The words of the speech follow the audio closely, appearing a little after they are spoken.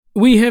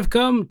We have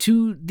come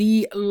to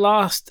the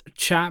last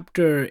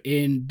chapter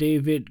in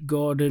David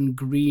Gordon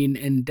Green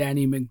and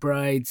Danny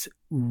McBride's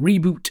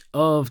reboot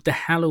of the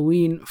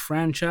Halloween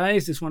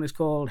franchise. This one is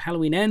called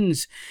Halloween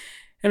Ends.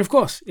 And of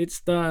course, it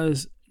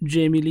stars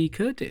Jamie Lee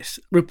Curtis,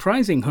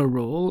 reprising her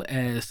role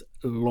as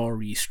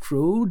Laurie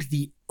Strode,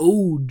 the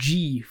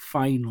OG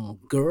final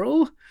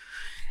girl.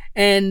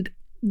 And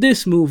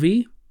this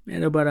movie,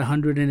 at about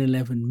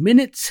 111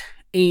 minutes,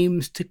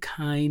 aims to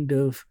kind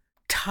of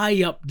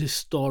tie up the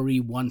story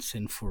once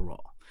and for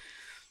all.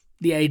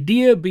 The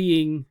idea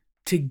being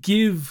to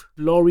give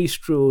Laurie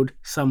Strode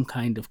some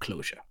kind of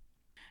closure.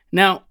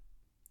 Now,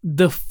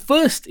 the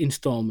first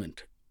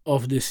installment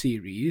of the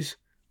series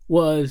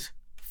was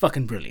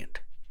fucking brilliant.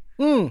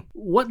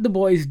 What the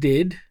boys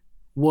did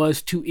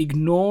was to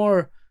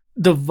ignore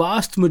the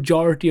vast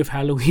majority of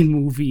Halloween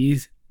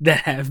movies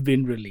that have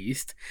been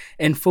released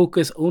and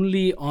focus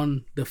only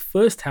on the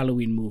first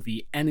Halloween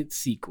movie and its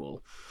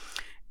sequel.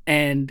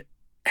 And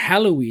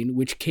Halloween,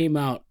 which came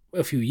out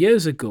a few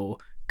years ago,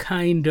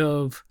 kind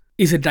of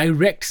is a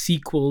direct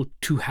sequel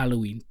to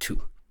Halloween 2.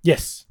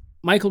 Yes.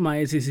 Michael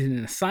Myers is in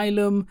an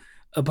asylum.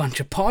 A bunch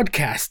of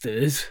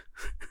podcasters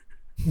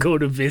go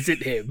to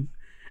visit him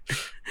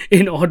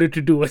in order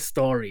to do a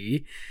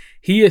story.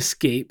 He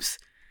escapes,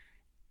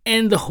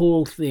 and the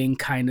whole thing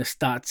kind of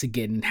starts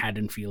again in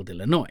Haddonfield,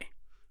 Illinois.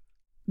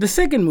 The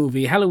second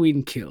movie,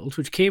 Halloween Kills,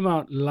 which came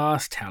out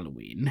last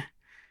Halloween,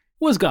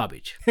 was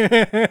garbage.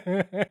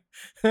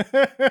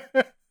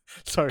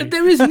 Sorry.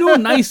 There is no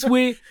nice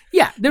way.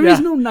 Yeah, there is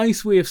no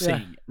nice way of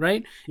saying it,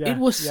 right? Yeah, it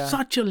was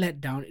such a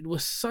letdown. It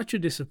was such a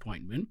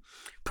disappointment,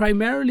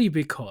 primarily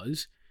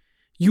because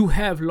you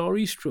have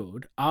Laurie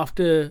Strode,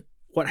 after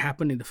what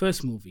happened in the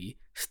first movie,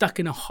 stuck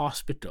in a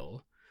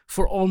hospital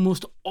for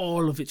almost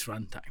all of its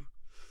runtime.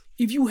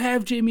 If you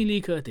have Jamie Lee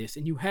Curtis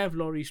and you have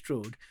Laurie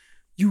Strode,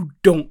 you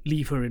don't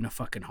leave her in a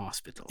fucking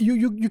hospital.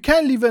 You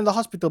can leave her in the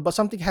hospital, but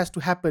something has to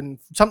happen.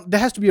 There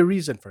has to be a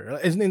reason for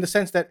it, in the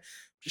sense that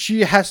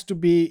she has to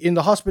be in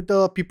the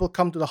hospital. People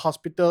come to the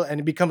hospital,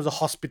 and it becomes a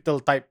hospital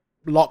type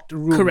locked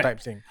room type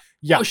thing.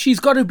 Yeah, oh, she's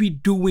got to be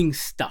doing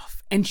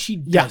stuff, and she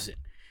doesn't.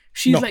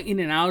 She's like in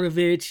and out of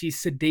it.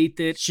 She's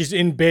sedated. She's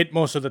in bed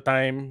most of the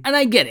time. And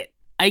I get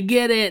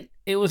it.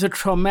 It was a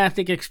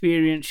traumatic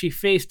experience. She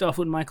faced off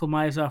with Michael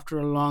Myers after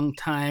a long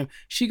time.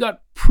 She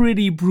got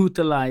pretty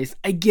brutalized.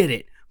 I get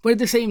it. But at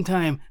the same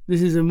time,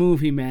 this is a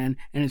movie, man,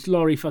 and it's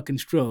Laurie fucking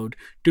Strode.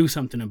 Do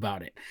something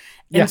about it.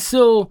 And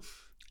so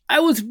I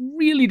was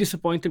really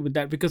disappointed with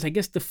that, because I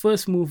guess the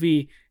first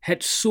movie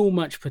had so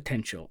much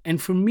potential.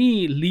 And for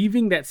me,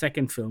 leaving that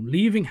second film,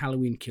 leaving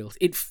Halloween Kills,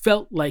 it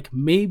felt like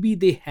maybe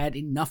they had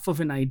enough of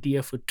an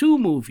idea for 2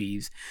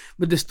 movies,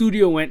 but the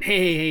studio went,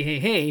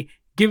 hey,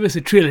 give us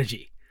a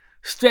trilogy.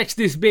 Stretch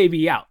this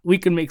baby out. We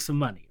can make some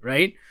money,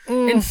 right?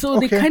 And so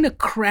they kind of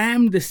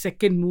crammed the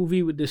second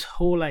movie with this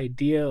whole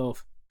idea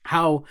of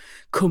how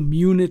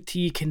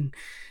community can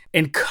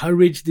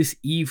encourage this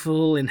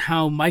evil and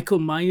how Michael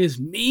Myers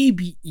may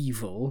be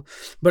evil,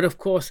 but of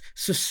course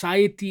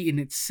society in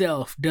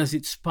itself does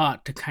its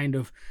part to kind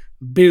of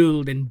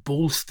build and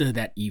bolster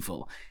that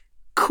evil.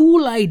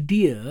 Cool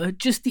idea,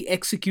 just the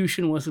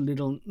execution was a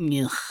little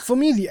For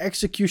me, the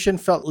execution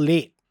felt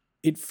late.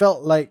 It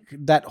felt like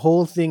that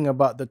whole thing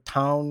about the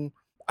town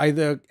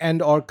either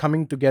and or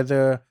coming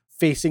together,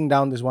 facing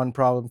down this one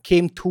problem,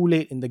 came too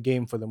late in the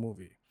game for the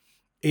movie.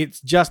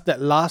 It's just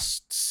that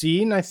last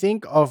scene, I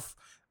think, of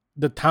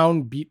the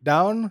town beat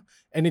down,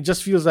 and it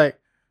just feels like,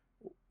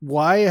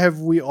 why have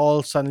we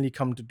all suddenly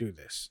come to do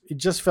this? It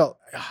just felt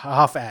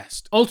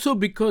half-assed. Also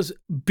because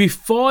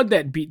before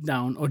that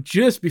beatdown, or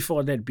just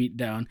before that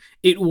beatdown,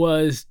 it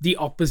was the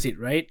opposite,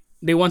 right?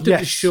 They wanted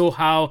to show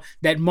how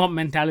that mob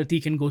mentality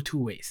can go 2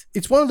 ways.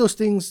 It's one of those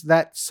things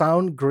that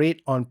sound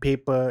great on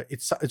paper.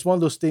 It's one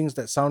of those things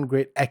that sound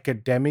great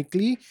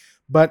academically,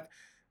 but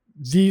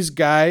these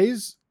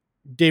guys,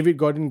 David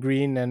Gordon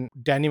Green and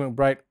Danny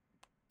McBride,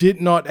 did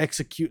not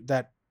execute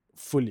that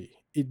fully.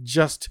 It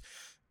just,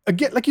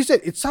 again, like you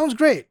said, it sounds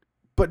great,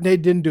 but they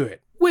didn't do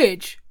it.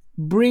 Which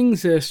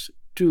brings us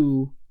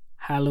to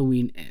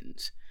Halloween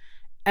Ends.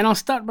 And I'll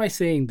start by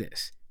saying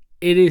this.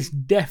 It is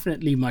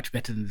definitely much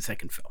better than the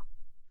second film.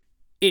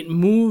 It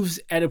moves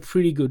at a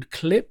pretty good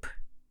clip,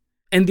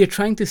 and they're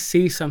trying to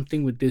say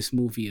something with this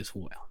movie as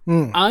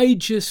well. I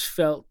just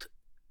felt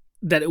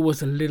that it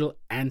was a little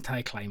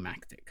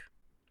anticlimactic.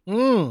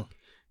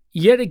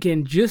 Yet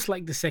again, just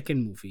like the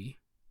second movie,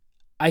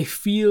 I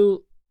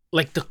feel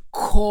like the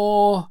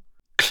core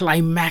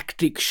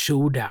climactic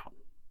showdown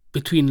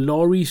between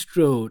Laurie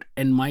Strode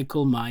and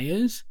Michael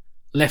Myers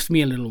left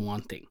me a little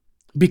wanting,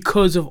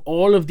 because of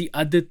all of the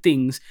other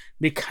things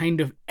they kind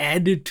of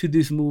added to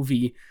this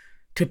movie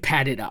to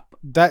pad it up.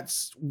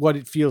 That's what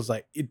it feels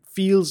like. It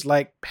feels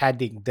like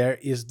padding. There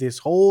is this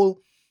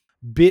whole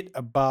bit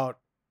about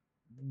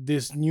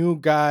this new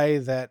guy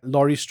that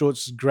Laurie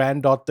Strode's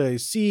granddaughter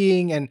is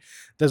seeing, and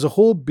there's a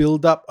whole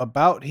build-up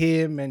about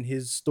him and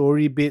his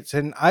story bits,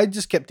 and I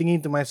just kept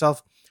thinking to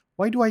myself,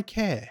 why do I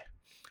care?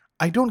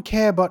 I don't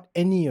care about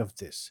any of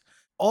this.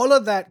 all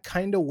of that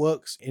kind of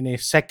works in a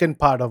second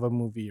part of a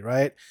movie,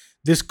 right?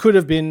 This could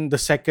have been the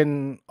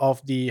second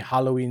of the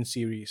Halloween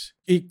series.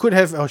 It could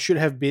have or should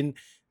have been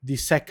the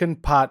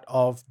second part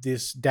of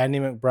this Danny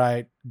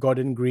McBride,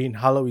 Gordon Green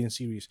Halloween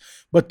series.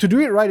 But to do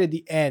it right at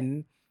the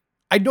end,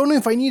 I don't know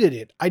if I needed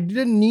it. I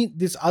didn't need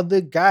this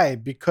other guy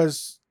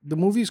because the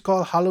movie's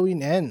called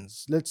Halloween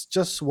Ends. Let's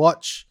just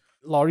watch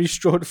Laurie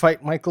Strode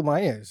fight Michael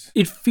Myers.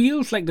 It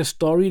feels like the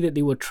story that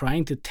they were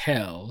trying to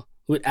tell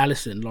with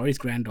Allison, Laurie's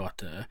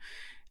granddaughter,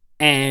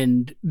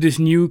 and this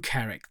new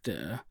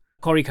character,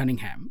 Corey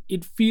Cunningham.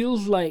 It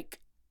feels like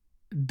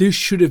this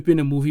should have been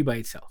a movie by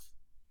itself.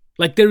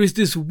 Like there is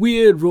this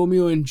weird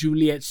Romeo and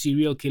Juliet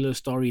serial killer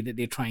story that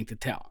they're trying to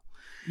tell.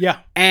 Yeah.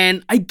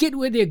 And I get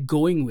where they're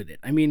going with it.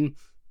 I mean,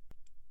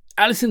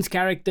 Allison's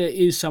character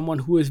is someone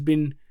who has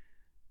been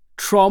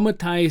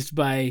traumatized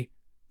by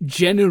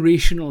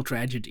generational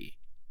tragedy.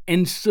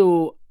 And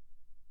so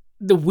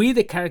the way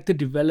the character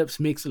develops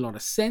makes a lot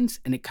of sense,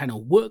 and it kind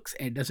of works,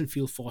 and it doesn't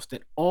feel forced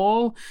at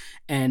all.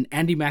 And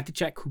Andy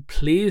Matichak, who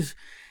plays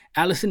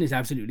Allison, is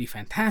absolutely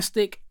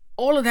fantastic.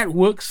 All of that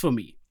works for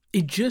me.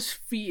 It just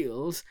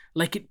feels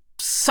like it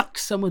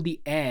sucks some of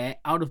the air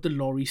out of the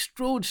Laurie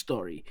Strode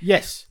story.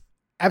 Yes,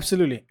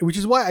 absolutely. Which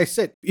is why I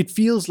said it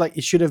feels like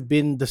it should have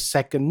been the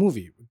second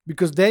movie,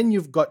 because then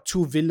you've got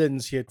two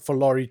villains here for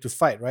Laurie to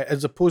fight, right?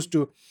 As opposed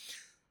to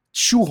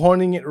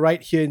shoehorning it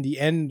right here in the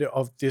end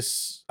of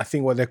this, I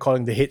think what they're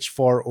calling the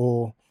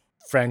H4O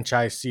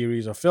franchise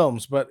series of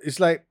films. But it's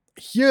like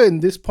here in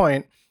this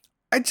point,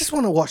 I just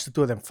want to watch the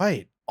two of them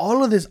fight.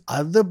 All of this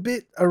other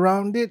bit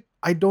around it,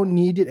 I don't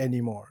need it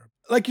anymore.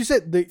 Like you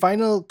said, the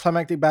final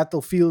climactic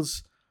battle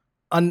feels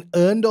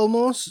unearned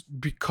almost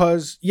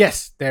because,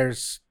 yes,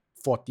 there's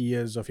 40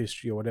 years of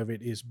history or whatever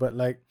it is. But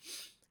like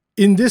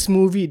in this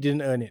movie, it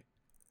didn't earn it.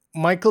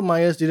 Michael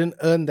Myers didn't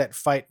earn that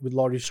fight with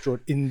Laurie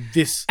Strode in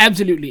this.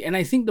 Absolutely. And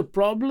I think the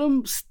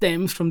problem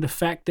stems from the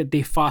fact that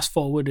they fast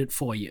forwarded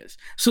 4 years.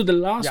 So the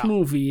last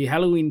movie,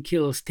 Halloween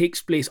Kills,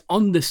 takes place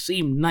on the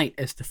same night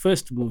as the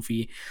first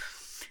movie.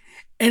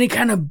 And it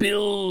kind of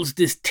builds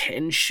this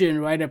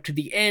tension right up to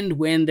the end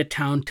when the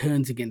town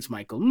turns against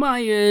Michael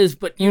Myers.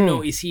 But, you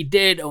know, is he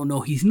dead? Oh, no,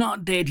 he's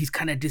not dead. He's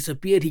kind of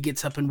disappeared. He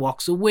gets up and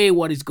walks away.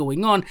 What is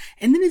going on?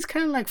 And then it's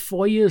kind of like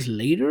 4 years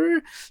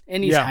later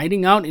and he's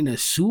hiding out in a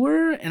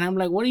sewer. And I'm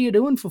like, what are you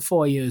doing for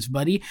 4 years,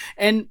 buddy?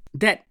 And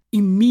that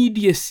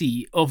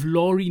immediacy of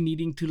Laurie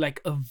needing to like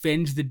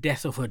avenge the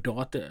death of her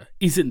daughter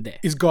isn't there.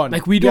 It's gone.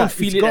 Like we don't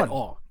feel it at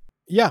all.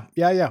 Yeah.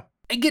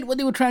 I get what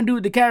they were trying to do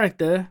with the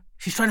character.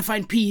 She's trying to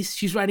find peace.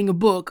 She's writing a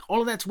book.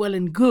 All of that's well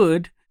and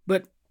good.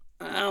 But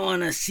I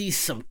want to see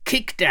some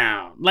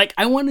kickdown. Like,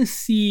 I want to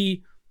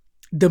see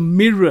the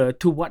mirror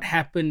to what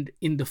happened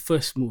in the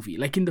first movie.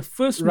 Like, in the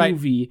first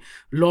movie,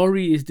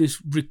 Laurie is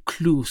this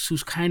recluse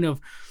who's kind of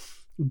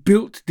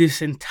built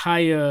this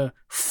entire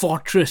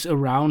fortress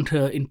around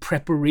her in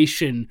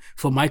preparation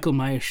for Michael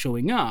Myers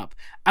showing up.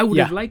 I would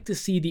have liked to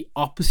see the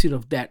opposite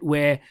of that,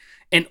 where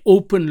an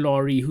open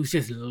Laurie who's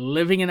just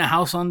living in a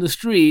house on the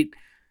street,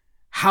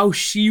 how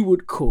she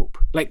would cope,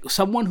 like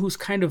someone who's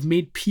kind of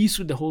made peace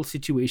with the whole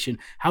situation,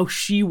 how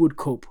she would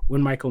cope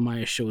when Michael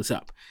Myers shows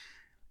up.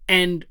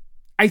 And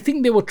I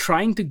think they were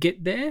trying to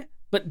get there,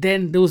 but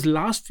then those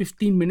last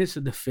 15 minutes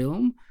of the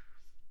film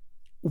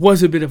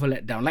was a bit of a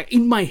letdown. Like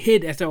in my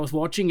head, as I was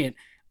watching it,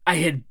 I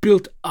had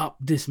built up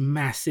this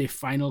massive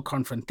final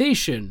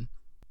confrontation,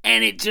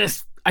 and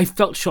I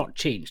felt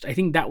shortchanged. I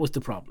think that was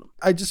the problem.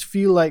 I just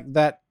feel like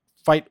that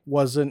fight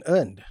wasn't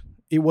earned.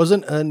 It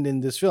wasn't earned in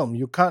this film.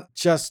 You can't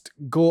just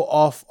go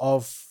off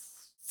of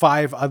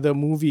 5 other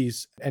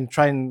movies and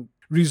try and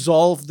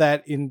resolve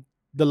that in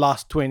the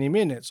last 20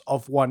 minutes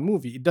of one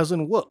movie. It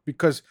doesn't work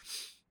because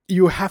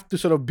you have to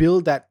sort of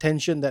build that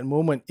tension, that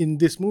moment in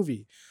this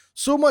movie.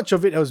 So much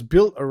of it was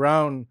built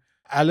around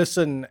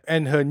Allison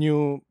and her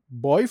new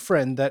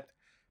boyfriend that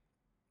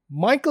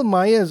Michael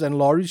Myers and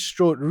Laurie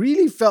Strode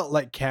really felt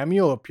like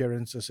cameo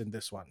appearances in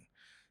this one.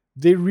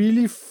 They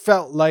really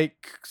felt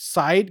like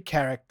side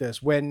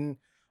characters when,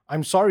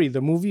 I'm sorry, the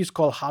movie is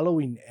called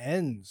Halloween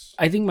Ends.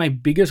 I think my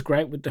biggest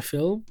gripe with the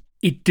film,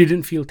 it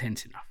didn't feel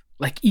tense enough.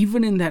 Like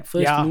even in that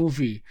first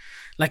movie,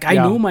 like I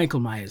know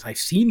Michael Myers. I've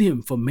seen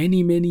him for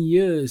many, many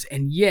years.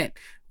 And yet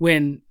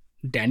when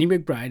Danny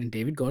McBride and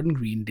David Gordon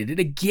Green did it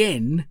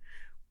again,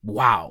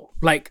 wow.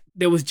 Like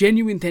there was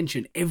genuine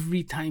tension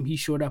every time he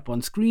showed up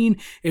on screen,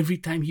 every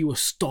time he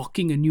was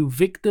stalking a new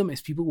victim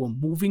as people were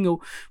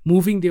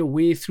moving their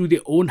way through their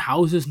own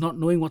houses, not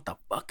knowing what the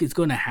fuck is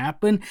going to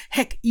happen.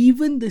 Heck,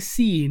 even the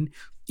scene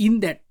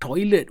in that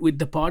toilet with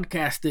the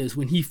podcasters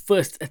when he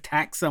first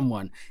attacks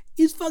someone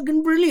is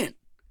fucking brilliant.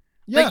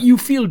 Yeah. Like you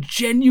feel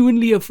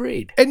genuinely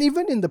afraid. And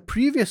even in the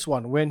previous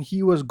one, when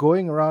he was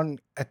going around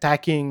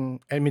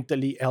attacking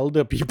admittedly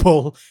elder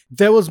people,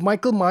 there was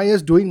Michael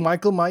Myers doing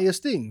Michael Myers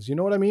things. You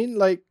know what I mean?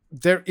 Like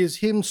there is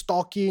him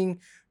stalking,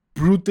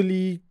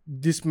 brutally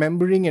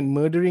dismembering and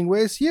murdering.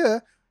 Whereas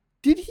here,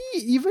 did he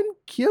even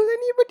kill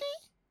anybody?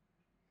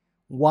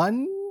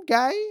 One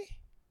guy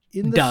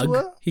in the Doug.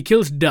 sewer? He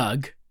kills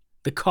Doug,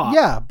 the cop.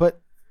 Yeah,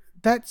 but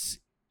that's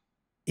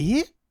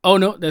Eh? Oh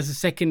no, there's a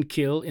second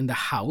kill in the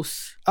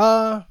house.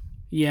 Yeah.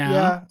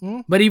 Yeah.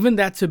 But even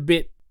that's a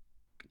bit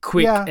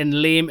quick Yeah.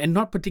 and lame and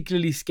not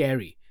particularly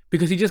scary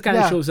because he just kind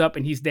of Yeah. shows up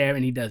and he's there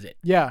and he does it.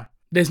 Yeah.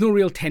 There's no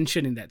real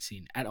tension in that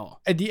scene at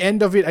all. At the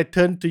end of it, I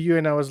turned to you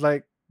and I was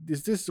like,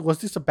 was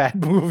this a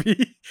bad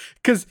movie?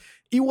 Because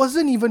it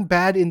wasn't even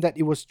bad in that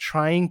it was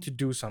trying to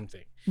do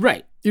something.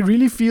 Right. It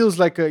really feels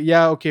like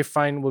okay,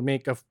 fine, we'll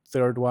make a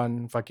third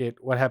one. Fuck it.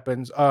 What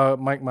happens?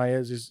 Mike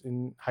Myers is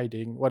in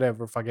hiding.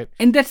 Whatever, fuck it.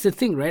 And that's the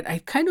thing, right?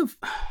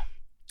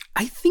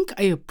 I think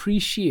I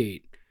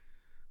appreciate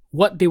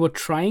what they were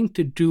trying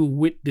to do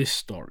with this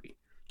story.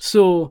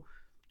 So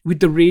with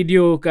the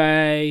radio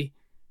guy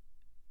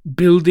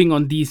building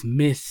on these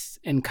myths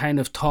and kind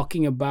of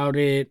talking about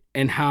it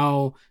and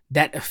how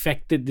that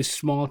affected this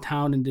small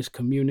town and this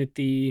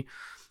community,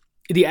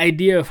 the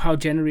idea of how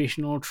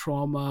generational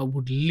trauma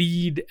would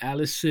lead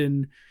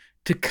Allison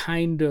to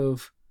kind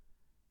of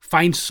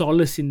find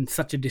solace in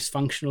such a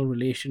dysfunctional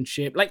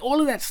relationship. Like all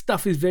of that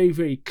stuff is very,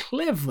 very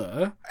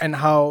clever. And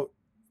how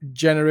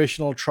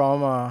generational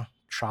trauma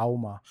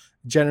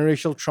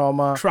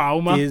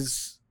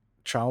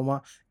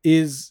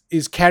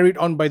is carried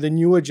on by the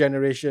newer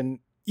generation,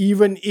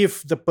 even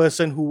if the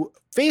person who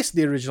faced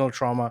the original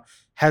trauma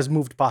has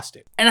moved past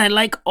it. And I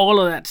like all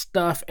of that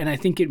stuff, and I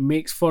think it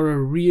makes for a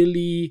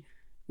really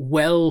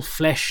well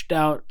fleshed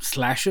out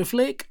slasher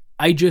flick.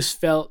 I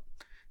just felt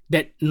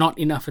that not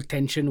enough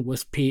attention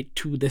was paid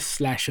to the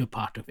slasher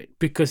part of it,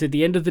 because at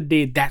the end of the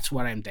day, that's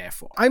what I'm there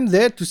for. I'm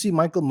there to see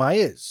Michael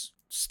Myers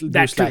do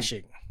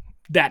slashing.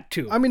 That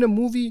too. I'm in a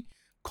movie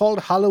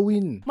called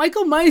Halloween.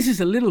 Michael Myers is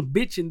a little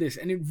bitch in this,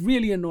 and it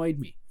really annoyed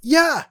me.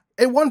 Yeah.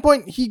 At one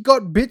point, he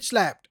got bitch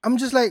slapped. I'm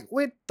just like,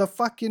 wait the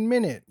fucking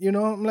minute. You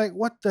know, I'm like,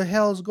 what the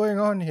hell's going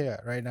on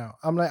here right now?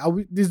 I'm like,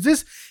 is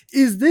this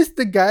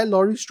the guy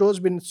Laurie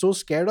Strode's been so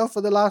scared of for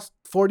the last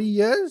 40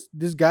 years?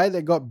 This guy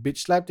that got bitch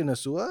slapped in a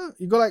sewer?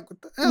 You go like,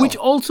 what the hell? Which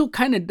also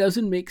kind of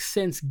doesn't make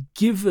sense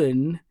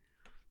given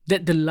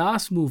that the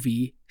last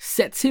movie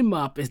sets him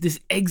up as this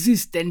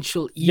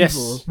existential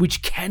evil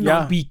which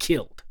cannot be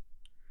killed.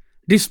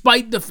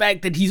 Despite the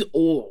fact that he's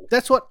old.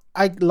 That's what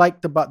I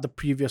liked about the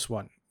previous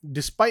one.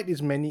 Despite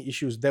its many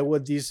issues, there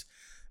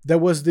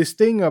was this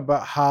thing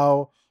about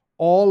how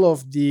all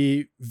of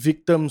the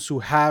victims who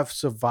have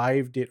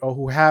survived it or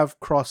who have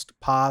crossed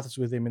paths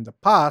with him in the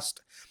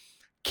past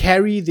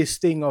carry this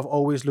thing of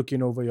always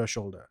looking over your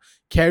shoulder.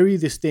 Carry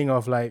this thing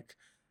of like,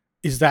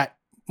 is that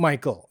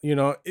Michael? You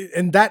know,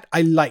 and that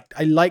I liked.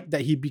 I liked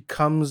that he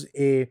becomes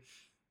a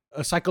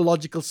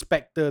psychological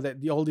specter that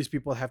all these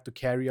people have to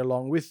carry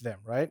along with them,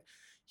 right?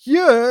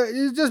 Here,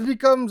 it just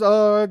becomes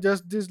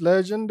just this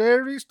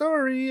legendary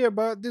story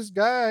about this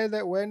guy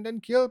that went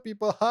and killed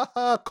people. Ha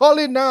ha, call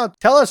it now.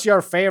 Tell us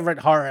your favorite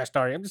horror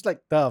story. I'm just like,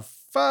 the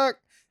fuck?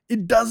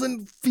 It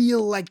doesn't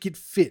feel like it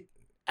fit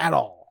at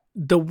all.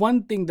 The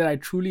one thing that I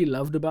truly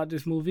loved about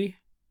this movie,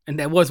 and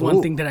there was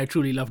one thing that I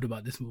truly loved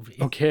about this movie.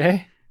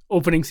 Okay.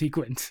 Opening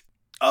sequence.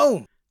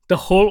 Oh. The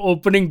whole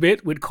opening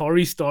bit with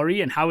Corey's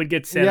story and how it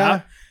gets set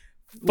up.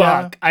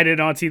 Fuck, I did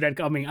not see that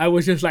coming. I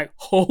was just like,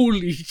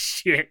 holy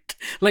shit.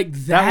 Like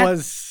that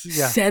was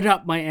set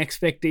up my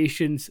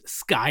expectations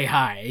sky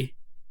high.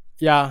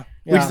 Yeah.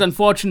 Which is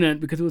unfortunate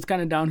because it was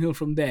kind of downhill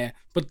from there.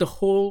 But the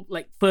whole,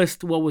 like,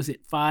 first,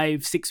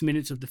 5-6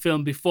 minutes of the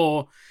film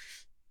before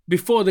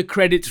the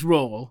credits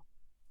roll,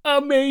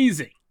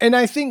 amazing. And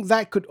I think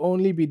that could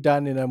only be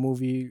done in a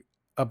movie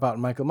about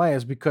Michael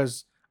Myers,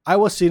 because I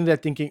was sitting there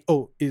thinking,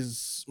 oh,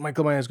 is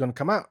Michael Myers going to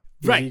come out?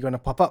 Is he going to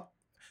pop up?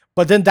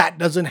 But then that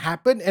doesn't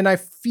happen. And I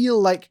feel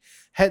like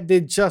had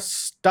they just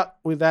stuck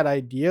with that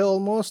idea,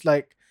 almost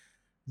like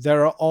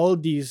there are all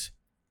these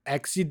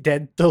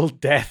accidental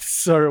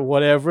deaths or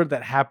whatever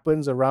that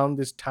happens around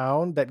this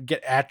town that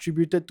get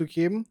attributed to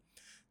him,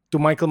 to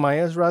Michael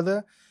Myers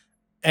rather.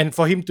 And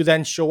for him to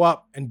then show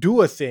up and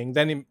do a thing,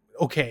 then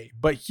okay.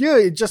 But here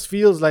it just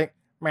feels like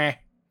meh,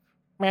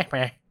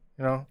 you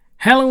know?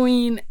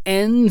 Halloween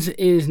Ends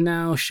is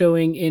now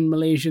showing in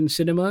Malaysian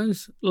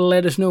cinemas.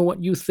 Let us know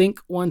what you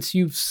think once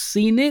you've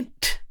seen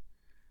it.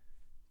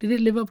 Did it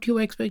live up to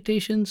your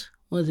expectations?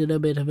 Was it a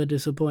bit of a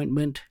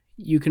disappointment?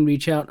 You can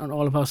reach out on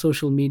all of our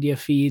social media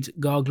feeds,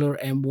 Goggler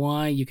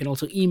MY. You can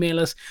also email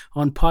us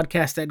on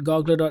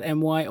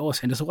podcast@goggler.my or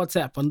send us a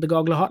WhatsApp on the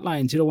Goggler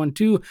hotline,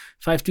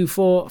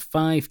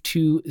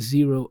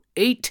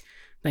 012-524-5208.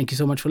 Thank you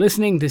so much for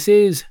listening. This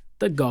is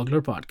the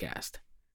Goggler Podcast.